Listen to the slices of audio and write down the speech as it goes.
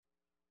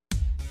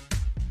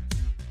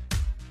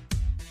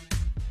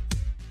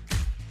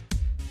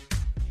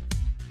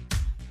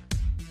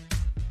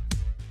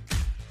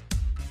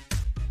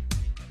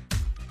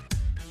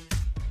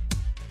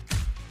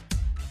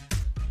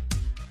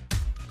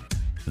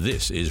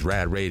This is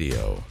RAD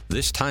Radio.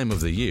 This time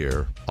of the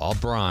year, all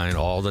brine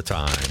all the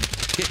time.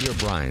 Get your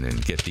brine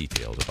and get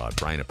details about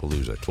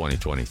Brinapalooza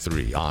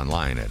 2023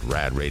 online at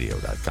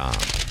radradio.com.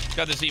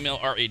 Got this email,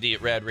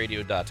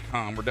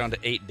 rad@radradio.com. We're down to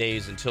 8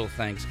 days until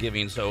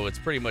Thanksgiving, so it's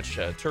pretty much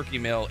turkey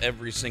mail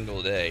every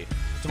single day.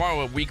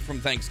 Tomorrow, a week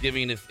from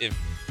Thanksgiving, if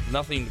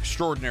nothing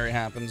extraordinary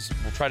happens,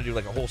 we'll try to do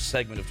like a whole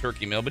segment of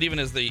turkey mail. But even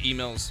as the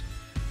emails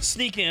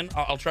sneak in,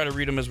 I'll try to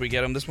read them as we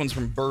get them. This one's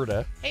from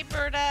Berta. Hey,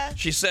 Berta.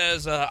 She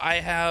says,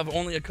 I have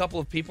only a couple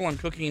of people I'm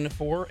cooking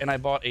for, and I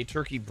bought a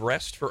turkey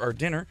breast for our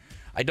dinner.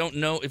 I don't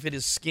know if it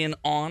is skin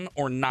on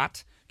or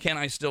not. Can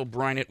I still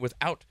brine it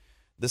without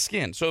the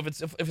skin? So if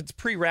it's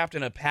pre-wrapped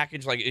in a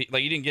package, like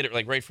you didn't get it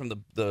like right from the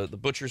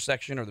butcher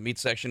section or the meat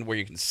section where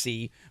you can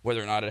see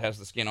whether or not it has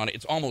the skin on it,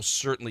 it almost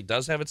certainly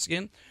does have its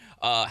skin.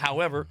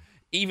 However,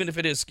 even if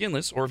it is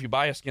skinless, or if you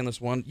buy a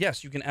skinless one,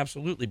 yes, you can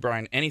absolutely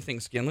brine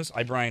anything skinless.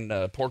 I brine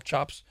pork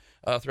chops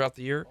throughout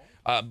the year,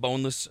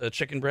 boneless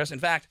chicken breast. In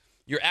fact,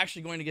 you're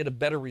actually going to get a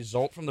better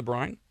result from the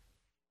brine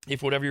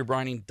if whatever you're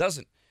brining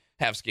doesn't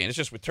have skin. It's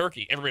just with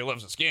turkey, everybody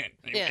loves the skin,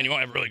 and you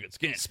want to have really good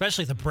skin,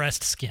 especially the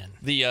breast skin.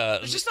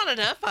 There's just not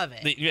enough of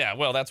it.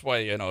 Well, that's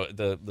why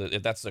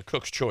that's the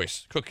cook's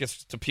choice. Cook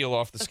gets to peel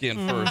off the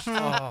skin first.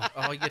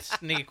 you get to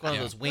sneak one of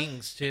those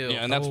wings too.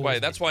 Yeah, and that's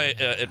why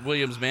at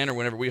Williams Manor,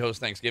 whenever we host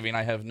Thanksgiving,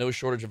 I have no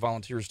shortage of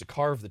volunteers to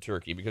carve the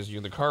turkey because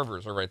the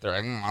carvers are right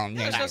there.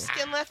 There's no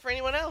skin left for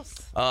anyone else.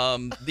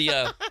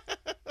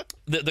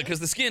 Because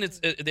the skin,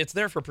 it's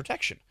there for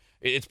protection.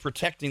 It's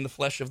protecting the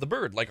flesh of the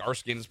bird, like our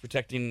skin is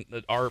protecting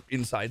our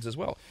insides as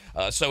well.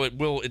 So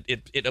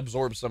it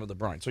absorbs some of the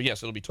brine. So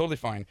yes, it'll be totally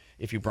fine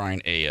if you brine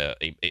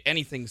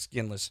anything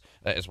skinless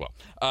as well.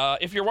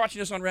 If you're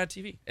watching us on RAD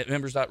TV at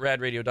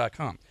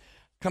members.radradio.com,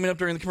 coming up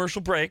during the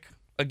commercial break,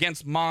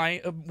 against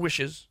my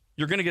wishes,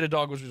 you're going to get a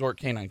Dogwood Resort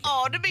canine cam.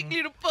 Oh, the big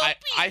little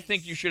puppies. I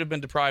think you should have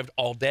been deprived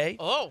all day.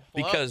 Oh,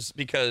 because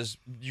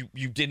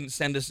you didn't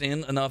send us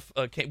in enough.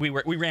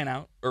 We ran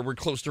out, or we're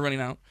close to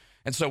running out.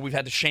 And so we've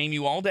had to shame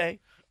you all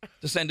day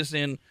to send us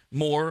in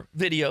more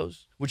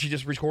videos, which you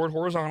just record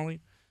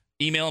horizontally.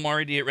 Email them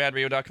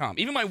rad@radradio.com.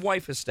 Even my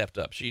wife has stepped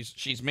up.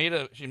 She's made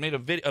a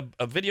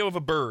video of a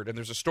bird, and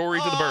there's a story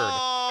to the bird.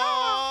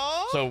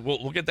 So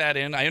we'll get that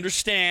in. I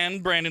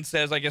understand. Brandon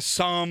says, I guess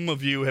some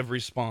of you have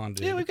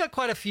responded. Yeah, we've got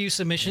quite a few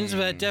submissions,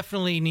 but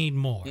definitely need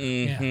more.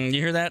 Mm-hmm. Yeah.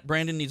 You hear that?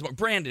 Brandon needs more.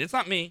 Brandon, it's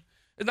not me.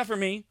 It's not for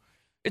me.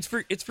 It's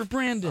for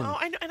Brandon. Oh,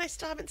 I know, and I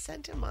still haven't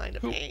sent him mine.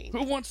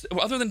 Who wants,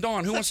 other than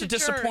Dawn, who wants to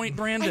disappoint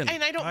Brandon?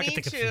 And I don't I mean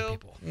can think to. of a few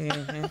people.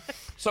 Mm-hmm.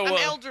 So I'm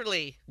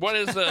elderly. What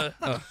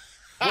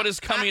is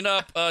coming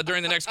up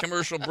during the next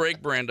commercial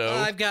break, Brando?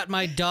 I've got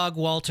my dog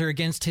Walter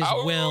against his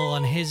will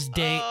on his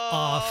day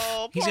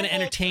off. He's going to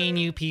entertain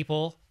you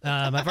people.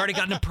 I've already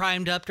gotten him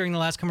primed up during the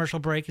last commercial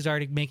break. He's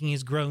already making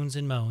his groans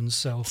and moans.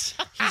 So he's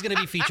going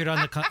to be featured on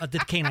the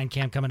canine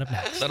cam coming up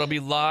next. That'll be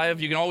live.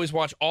 You can always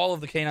watch all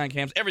of the canine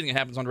cams, everything that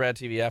happens on RAD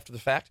TV after the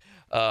fact.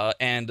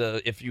 And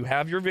if you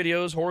have your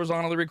videos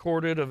horizontally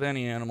recorded of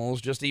any animals,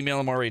 just email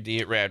them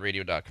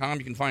rad@radradio.com.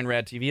 You can find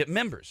RAD TV at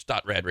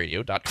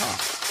members.radradio.com.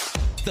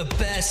 The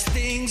best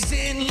things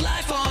in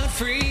life on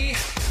free.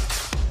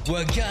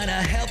 We're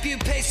gonna help you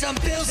pay some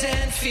bills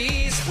and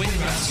fees. With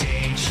Rough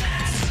Change.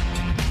 That's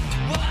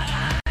what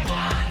I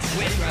want.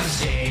 With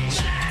Rough Change.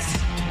 That's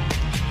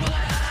what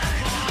I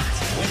want.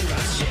 With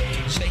Rough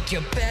Change. Make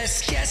your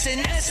best guess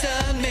and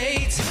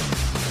estimate.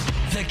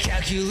 The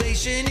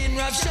calculation in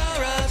Rough's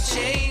are of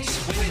change.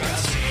 With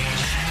Rough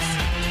Change.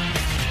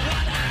 That's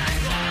what I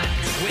want.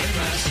 With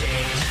Rough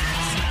Change.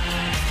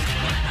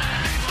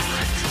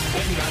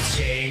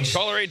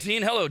 Caller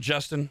 18. Hello,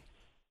 Justin.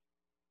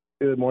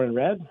 Good morning,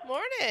 Red.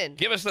 Morning.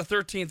 Give us the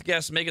 13th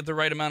guess. Make it the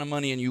right amount of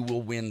money, and you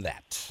will win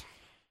that.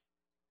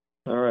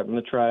 All right, I'm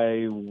going to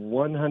try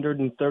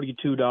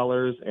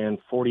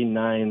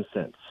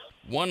 $132.49.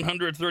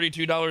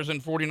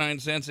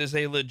 $132.49 is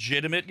a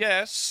legitimate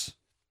guess.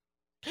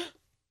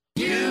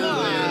 You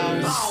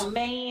lose. Oh,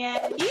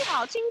 man. 你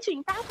好，心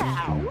情大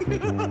好。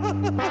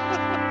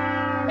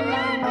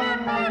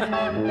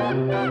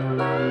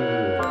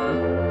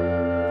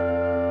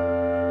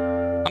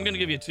I'm going to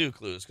give you 2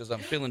 clues because I'm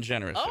feeling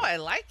generous. Oh, here. I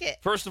like it.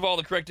 First of all,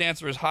 the correct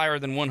answer is higher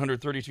than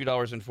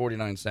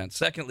 $132.49.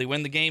 Secondly,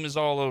 when the game is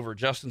all over,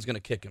 Justin's going to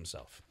kick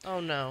himself. Oh,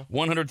 no.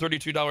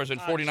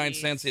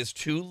 $132.49 is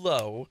too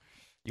low.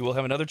 You will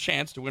have another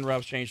chance to win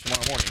Rob's Change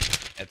tomorrow morning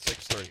at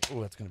 6:30. Oh,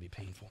 that's going to be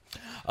painful.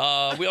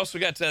 We also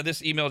got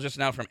this email just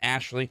now from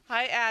Ashley.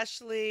 Hi,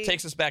 Ashley.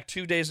 Takes us back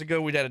 2 days ago.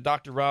 We had a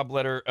Dr. Rob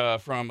letter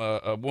from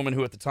a woman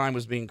who at the time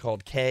was being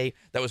called Kay.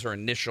 That was her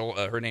initial.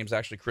 Her name's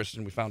actually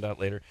Kristen. We found out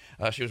later.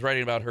 She was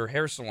writing about her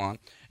hair salon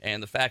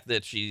and the fact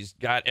that she's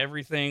got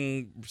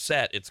everything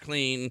set. It's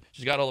clean.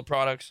 She's got all the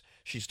products.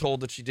 She's told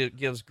that she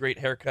gives great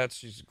haircuts.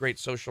 She's a great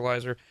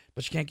socializer,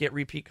 but she can't get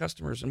repeat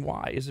customers. And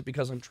why? Is it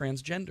because I'm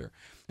transgender?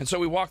 And so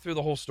we walked through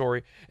the whole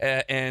story,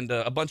 and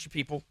a bunch of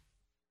people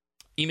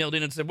emailed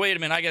in and said, "Wait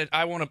a minute,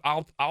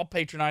 I'll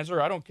patronize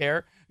her. I don't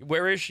care.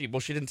 Where is she? Well,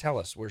 she didn't tell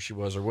us where she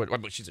was or what.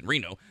 Well, she's in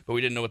Reno, but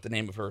we didn't know what the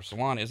name of her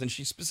salon is. And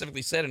she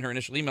specifically said in her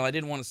initial email, I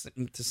didn't want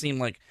to seem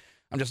like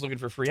I'm just looking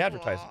for free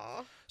advertising.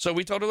 Aw. So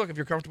we told her, look, if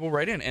you're comfortable,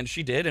 write in. And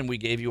she did, and we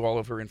gave you all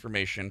of her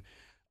information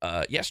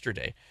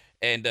yesterday.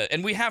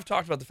 And we have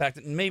talked about the fact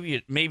that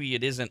maybe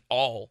it isn't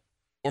all,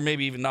 or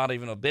maybe even not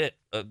even a bit,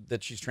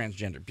 that she's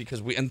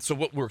transgender. So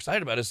what we're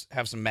excited about is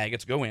have some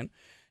maggots go in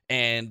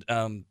and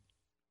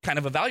kind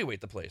of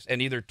evaluate the place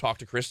and either talk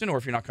to Kristen, or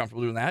if you're not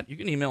comfortable doing that, you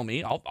can email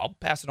me. I'll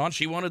pass it on.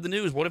 She wanted the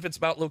news. What if it's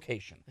about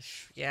location?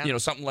 Yeah. You know,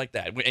 something like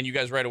that. And you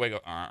guys right away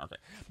go, okay.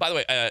 By the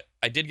way,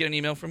 I did get an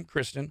email from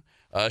Kristen.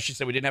 She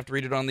said we didn't have to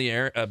read it on the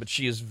air, but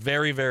she is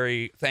very,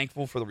 very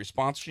thankful for the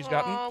response she's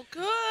gotten. Oh,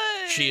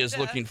 good. She is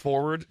looking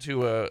forward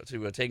to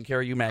taking care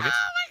of you maggots.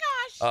 Oh,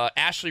 my gosh.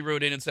 Ashley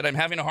wrote in and said, I'm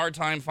having a hard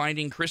time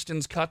finding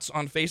Kristen's cuts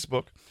on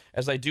Facebook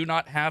as I do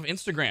not have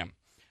Instagram.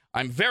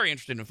 I'm very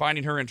interested in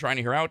finding her and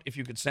trying her out. If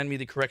you could send me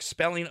the correct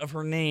spelling of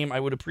her name, I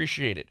would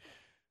appreciate it.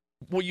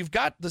 Well, you've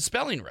got the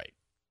spelling right,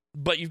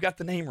 but you've got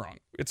the name wrong.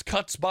 It's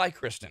Cuts by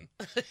Kristen.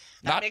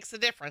 That makes a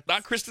difference.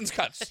 Not Kristen's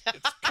Cuts.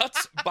 It's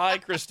Cuts by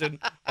Kristen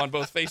on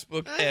both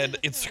Facebook and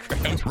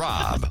Instagram.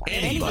 Rob,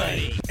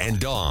 anybody, and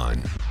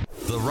Dawn.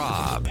 The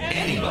Rob,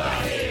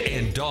 anybody,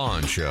 and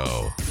Dawn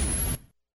Show.